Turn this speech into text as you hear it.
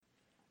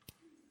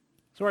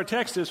So our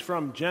text is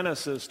from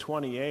Genesis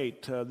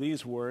 28,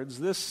 these words,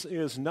 "This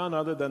is none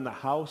other than the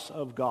house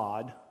of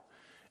God,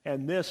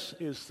 and this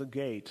is the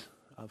gate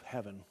of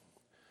heaven."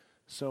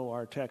 So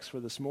our text for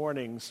this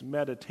morning's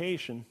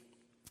meditation.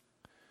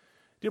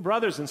 Dear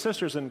brothers and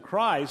sisters in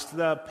Christ,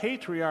 the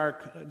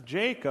patriarch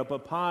Jacob,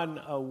 upon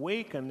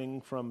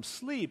awakening from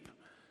sleep,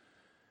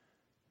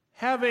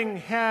 having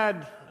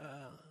had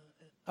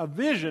a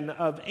vision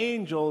of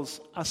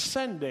angels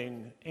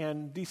ascending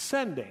and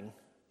descending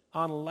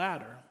on a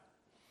ladder,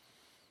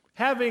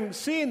 having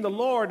seen the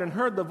Lord and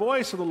heard the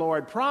voice of the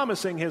Lord,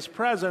 promising his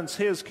presence,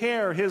 his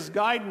care, his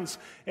guidance,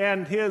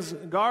 and his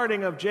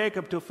guarding of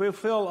Jacob to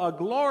fulfill a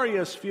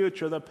glorious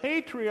future, the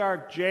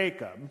patriarch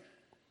Jacob,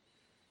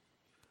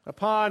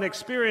 upon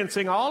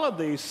experiencing all of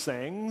these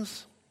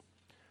things,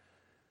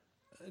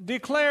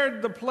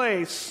 declared the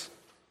place,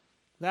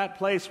 that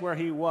place where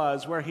he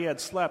was, where he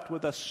had slept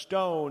with a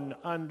stone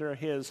under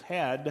his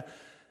head,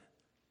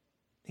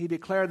 he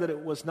declared that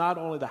it was not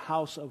only the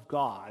house of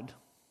God,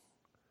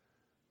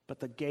 but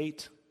the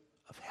gate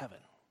of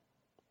heaven.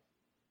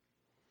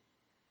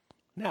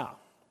 Now,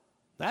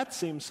 that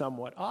seems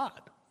somewhat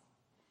odd.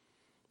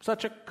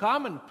 Such a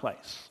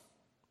commonplace,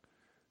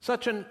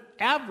 such an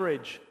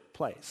average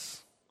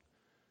place,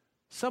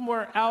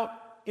 somewhere out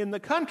in the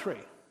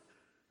country,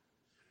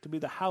 to be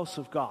the house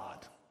of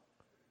God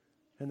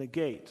and the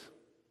gate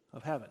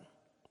of heaven.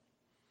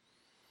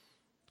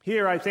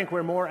 Here, I think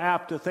we're more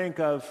apt to think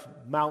of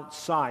Mount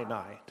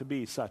Sinai to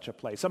be such a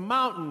place, a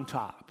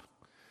mountaintop,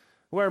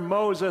 where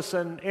Moses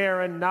and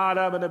Aaron,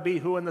 Nadab and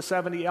Abihu and the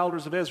 70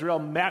 elders of Israel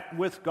met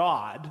with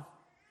God,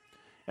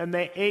 and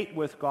they ate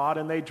with God,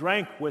 and they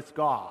drank with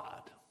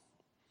God.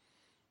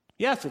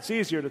 Yes, it's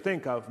easier to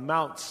think of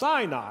Mount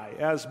Sinai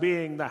as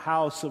being the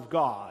house of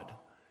God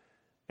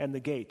and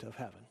the gate of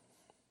heaven.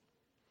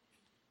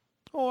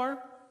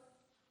 Or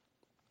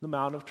the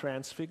Mount of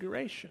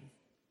Transfiguration.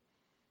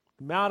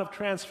 The Mount of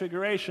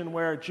Transfiguration,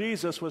 where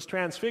Jesus was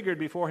transfigured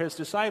before his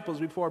disciples,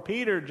 before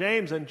Peter,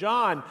 James, and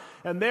John.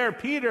 And there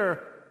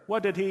Peter,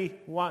 what did he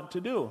want to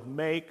do?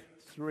 Make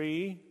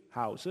 3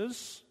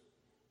 houses,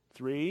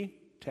 3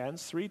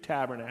 tents, 3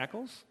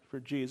 tabernacles for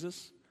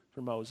Jesus,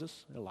 for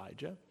Moses,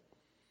 Elijah.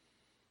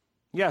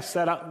 Yes,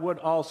 that would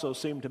also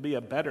seem to be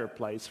a better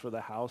place for the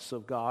house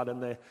of God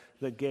and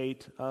the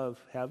gate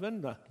of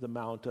heaven, the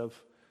Mount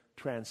of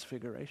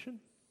Transfiguration.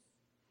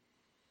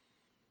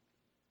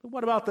 But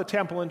what about the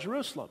temple in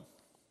Jerusalem?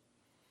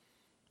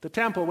 The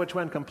temple, which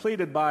when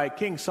completed by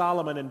King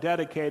Solomon and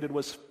dedicated,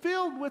 was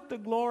filled with the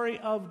glory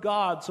of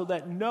God so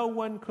that no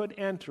one could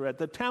enter it.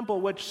 The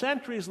temple, which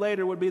centuries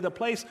later would be the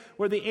place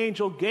where the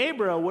angel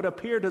Gabriel would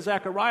appear to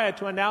Zechariah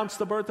to announce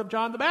the birth of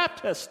John the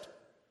Baptist.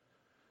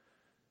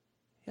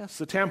 Yes,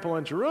 the temple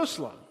in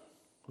Jerusalem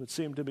would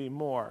seem to be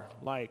more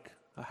like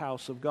a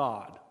house of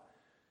God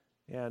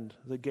and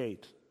the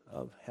gate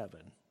of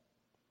heaven.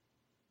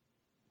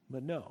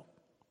 But no,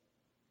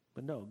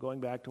 going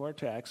back to our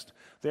text,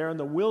 there in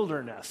the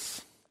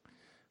wilderness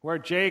where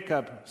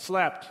Jacob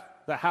slept,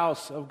 the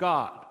house of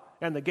God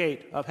and the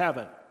gate of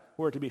heaven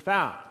were to be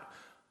found.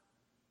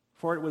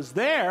 For it was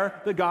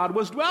there that God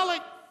was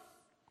dwelling.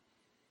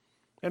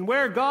 And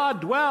where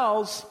God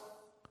dwells,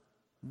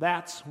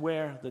 that's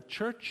where the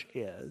church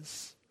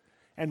is.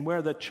 And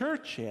where the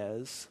church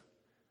is,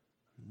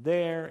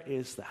 there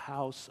is the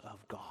house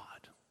of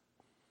God.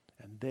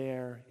 And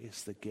there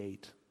is the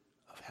gate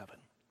of heaven.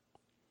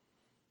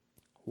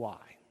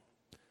 Why?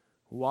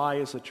 Why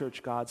is the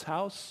church God's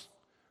house?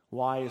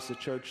 Why is the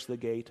church the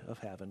gate of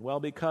heaven? Well,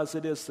 because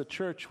it is the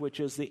church which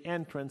is the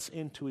entrance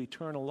into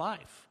eternal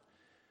life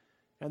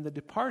and the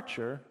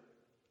departure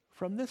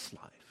from this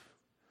life.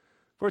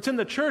 For it's in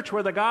the church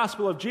where the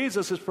gospel of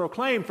Jesus is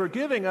proclaimed,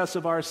 forgiving us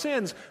of our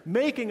sins,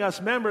 making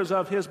us members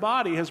of his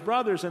body, his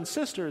brothers and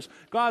sisters,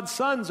 God's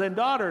sons and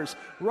daughters,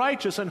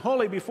 righteous and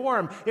holy before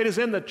him. It is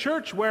in the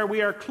church where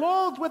we are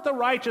clothed with the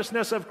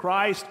righteousness of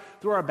Christ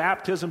through our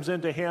baptisms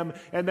into him,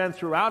 and then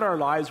throughout our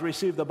lives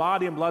receive the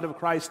body and blood of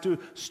Christ to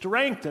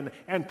strengthen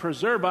and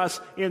preserve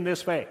us in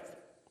this faith.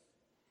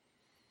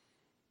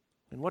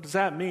 And what does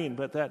that mean?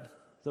 But that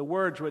the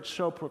words which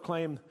so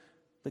proclaim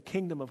the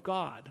kingdom of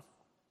God,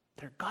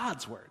 they're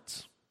God's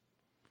words.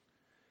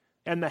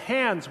 And the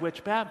hands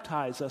which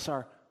baptize us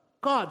are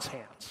God's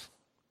hands.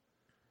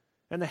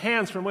 And the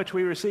hands from which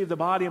we receive the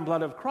body and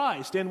blood of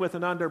Christ, in with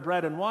and under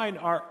bread and wine,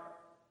 are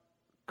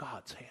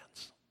God's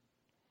hands.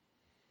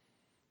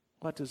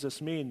 What does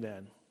this mean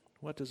then?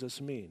 What does this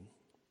mean?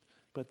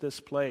 But this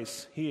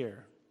place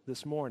here,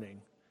 this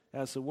morning,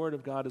 as the word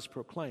of God is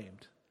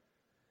proclaimed,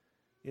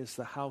 is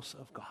the house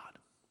of God.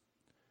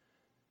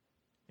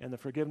 And the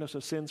forgiveness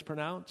of sins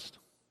pronounced,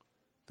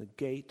 the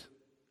gate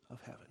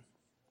of heaven.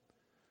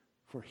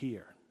 For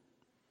here,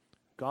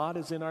 God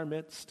is in our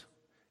midst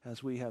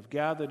as we have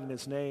gathered in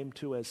his name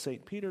to, as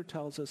St. Peter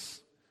tells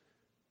us,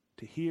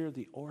 to hear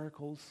the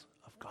oracles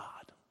of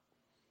God.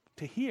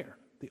 To hear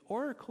the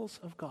oracles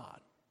of God.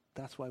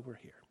 That's why we're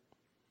here.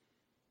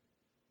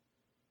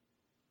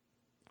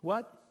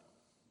 What?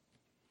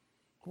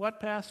 What,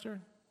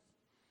 Pastor?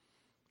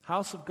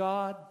 House of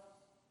God?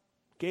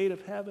 gate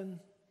of heaven?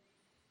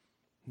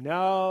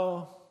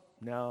 No.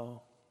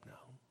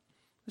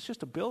 It's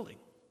just a building.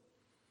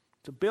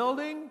 It's a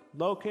building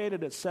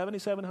located at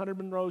 7700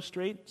 Monroe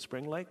Street,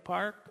 Spring Lake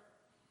Park.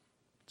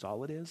 That's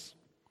all it is.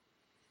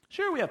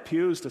 Sure, we have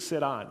pews to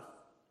sit on.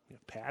 We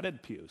have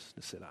padded pews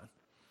to sit on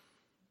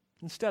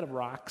instead of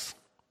rocks.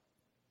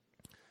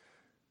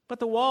 But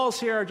the walls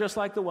here are just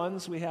like the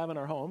ones we have in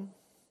our home.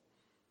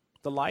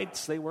 The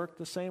lights, they work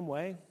the same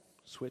way.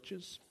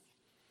 Switches.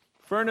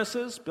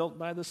 Furnaces built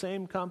by the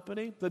same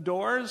company. The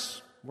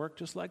doors work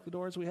just like the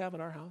doors we have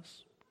in our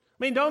house.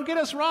 I mean, don't get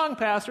us wrong,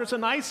 Pastor. It's a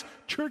nice,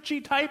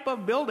 churchy type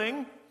of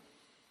building.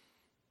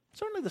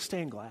 Certainly the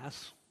stained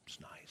glass is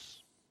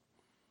nice.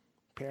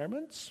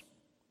 Pyramids,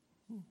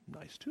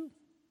 nice too.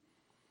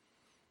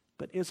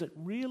 But is it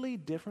really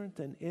different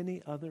than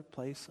any other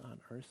place on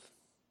earth?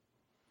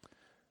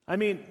 I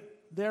mean,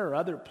 there are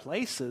other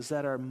places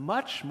that are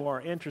much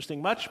more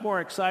interesting, much more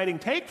exciting.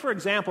 Take, for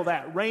example,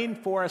 that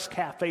Rainforest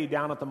Cafe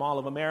down at the Mall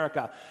of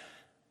America.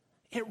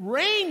 It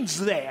rains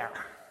there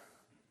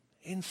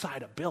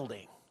inside a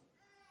building.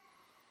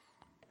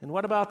 And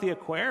what about the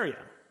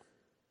aquarium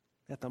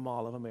at the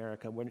Mall of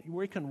America, where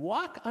you can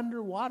walk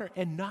underwater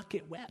and not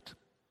get wet?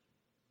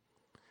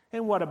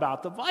 And what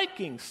about the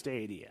Viking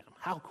Stadium?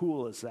 How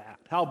cool is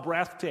that? How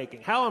breathtaking,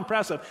 how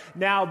impressive.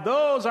 Now,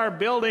 those are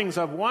buildings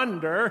of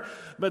wonder,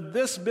 but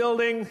this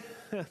building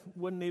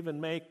wouldn't even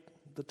make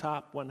the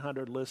top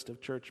 100 list of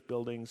church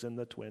buildings in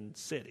the Twin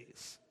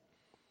Cities.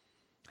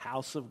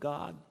 House of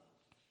God,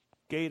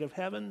 gate of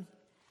heaven,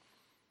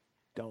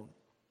 don't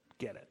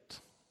get it.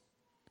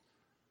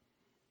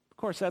 Of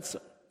course, that's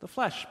the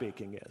flesh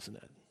speaking, isn't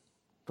it?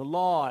 The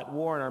law at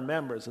war in our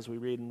members, as we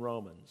read in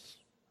Romans,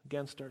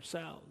 against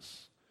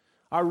ourselves.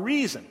 Our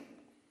reason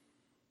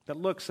that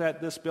looks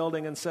at this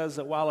building and says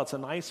that while it's a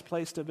nice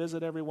place to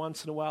visit every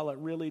once in a while, it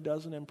really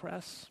doesn't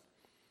impress.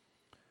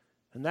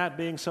 And that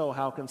being so,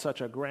 how can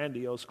such a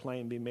grandiose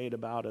claim be made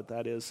about it?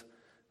 That is,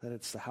 that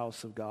it's the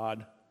house of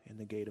God and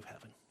the gate of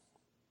heaven.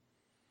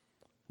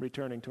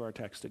 Returning to our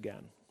text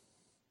again.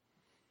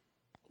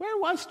 Where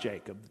was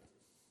Jacob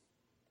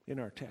in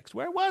our text?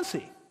 Where was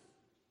he?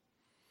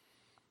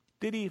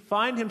 Did he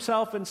find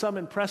himself in some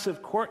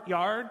impressive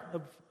courtyard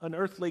of an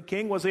earthly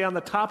king? Was he on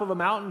the top of a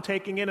mountain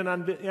taking in an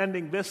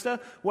unending vista?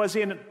 Was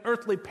he in an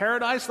earthly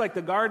paradise like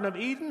the Garden of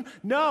Eden?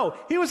 No,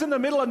 he was in the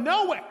middle of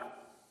nowhere.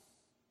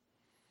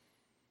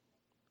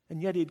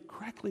 And yet he'd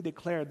correctly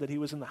declared that he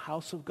was in the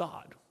house of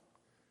God.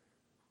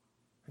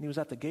 And he was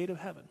at the gate of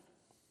heaven.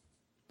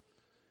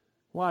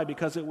 Why?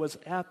 Because it was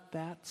at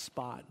that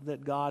spot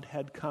that God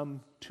had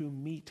come to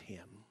meet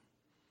him.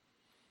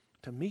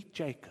 To meet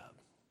Jacob.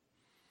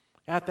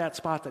 At that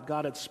spot that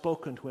God had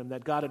spoken to him,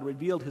 that God had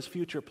revealed his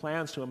future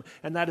plans to him.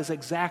 And that is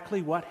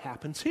exactly what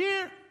happens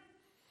here.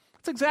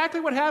 It's exactly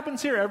what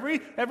happens here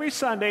every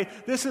Sunday.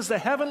 This is the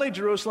heavenly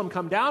Jerusalem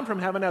come down from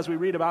heaven, as we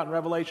read about in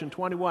Revelation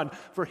 21.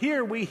 For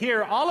here we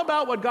hear all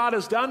about what God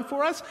has done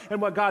for us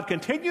and what God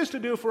continues to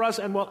do for us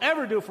and will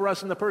ever do for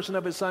us in the person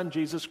of his Son,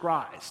 Jesus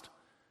Christ.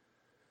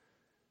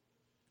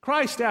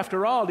 Christ,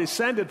 after all,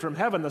 descended from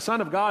heaven. The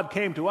Son of God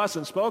came to us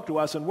and spoke to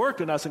us and worked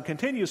in us and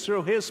continues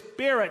through his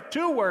Spirit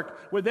to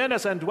work within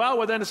us and dwell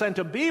within us and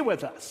to be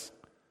with us.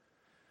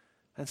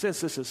 And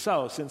since this is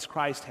so, since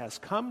Christ has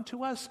come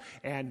to us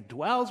and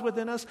dwells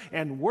within us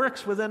and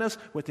works within us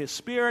with his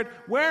Spirit,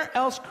 where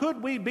else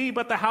could we be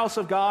but the house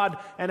of God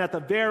and at the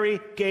very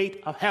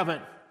gate of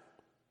heaven?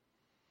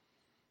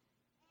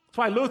 That's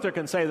why Luther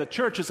can say the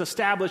church is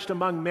established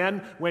among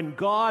men when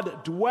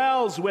God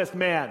dwells with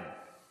men.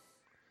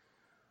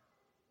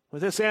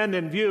 With this end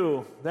in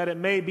view, that it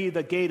may be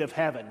the gate of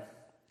heaven,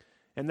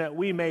 and that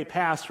we may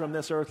pass from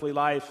this earthly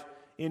life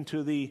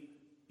into the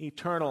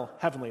eternal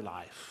heavenly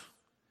life.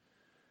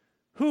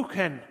 Who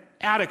can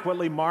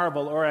adequately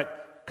marvel or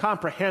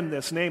comprehend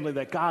this, namely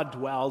that God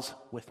dwells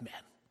with men?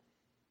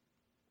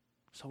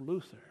 So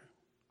Luther.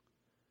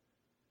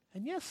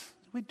 And yes,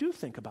 we do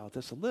think about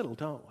this a little,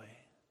 don't we?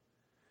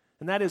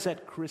 And that is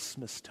at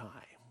Christmas time.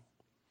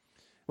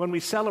 When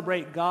we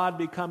celebrate God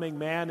becoming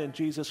man in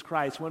Jesus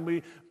Christ, when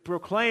we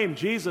proclaim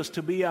Jesus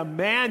to be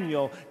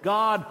Emmanuel,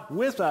 God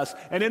with us,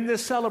 and in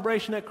this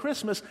celebration at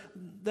Christmas,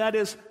 that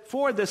is,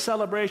 for this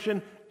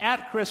celebration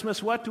at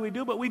Christmas, what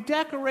do? But we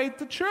decorate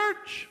the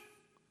church.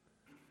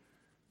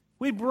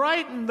 We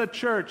brighten the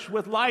church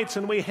with lights,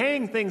 and we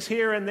hang things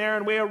here and there,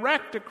 and we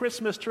erect a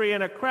Christmas tree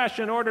and a creche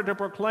in order to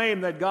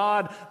proclaim that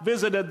God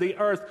visited the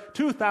earth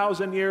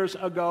 2,000 years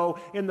ago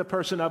in the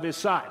person of his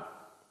Son.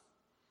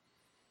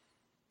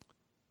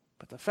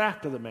 But the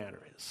fact of the matter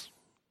is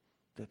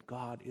that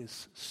God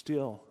is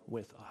still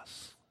with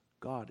us.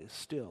 God is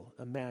still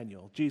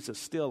Emmanuel. Jesus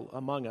still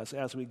among us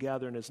as we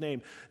gather in his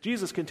name.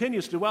 Jesus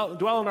continues to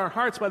dwell in our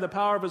hearts by the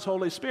power of his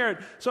Holy Spirit.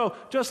 So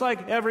just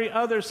like every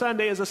other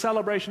Sunday is a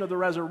celebration of the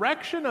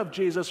resurrection of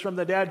Jesus from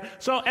the dead,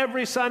 so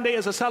every Sunday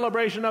is a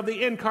celebration of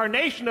the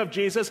incarnation of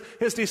Jesus,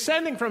 his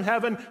descending from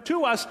heaven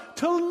to us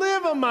to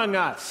live among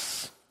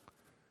us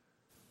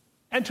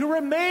and to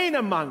remain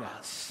among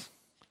us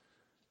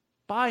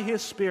by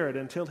his Spirit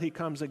until he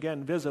comes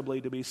again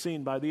visibly to be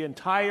seen by the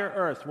entire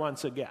earth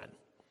once again.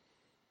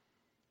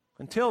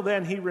 Until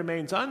then, he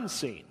remains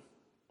unseen,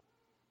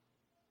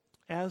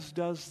 as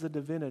does the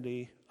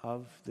divinity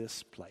of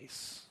this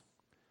place,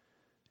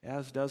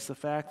 as does the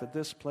fact that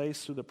this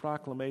place, through the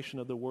proclamation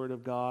of the Word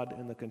of God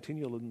and the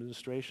continual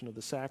administration of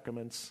the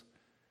sacraments,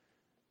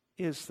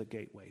 is the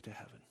gateway to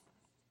heaven.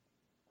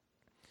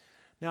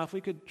 Now, if we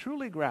could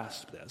truly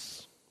grasp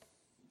this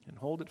and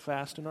hold it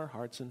fast in our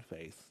hearts in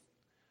faith,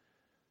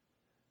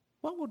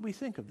 what would we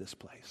think of this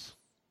place?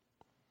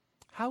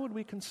 How would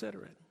we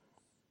consider it?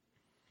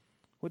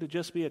 Would it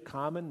just be a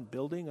common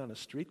building on a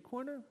street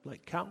corner,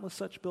 like countless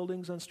such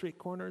buildings on street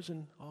corners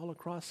and all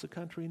across the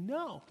country?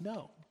 No.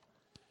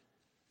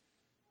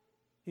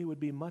 It would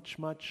be much,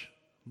 much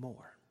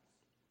more.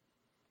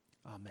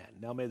 Amen.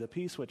 Now may the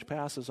peace which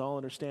passes all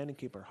understanding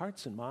keep our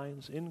hearts and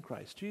minds in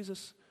Christ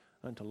Jesus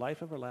unto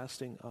life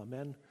everlasting.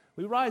 Amen.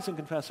 We rise and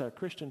confess our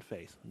Christian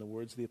faith in the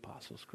words of the Apostles' Creed.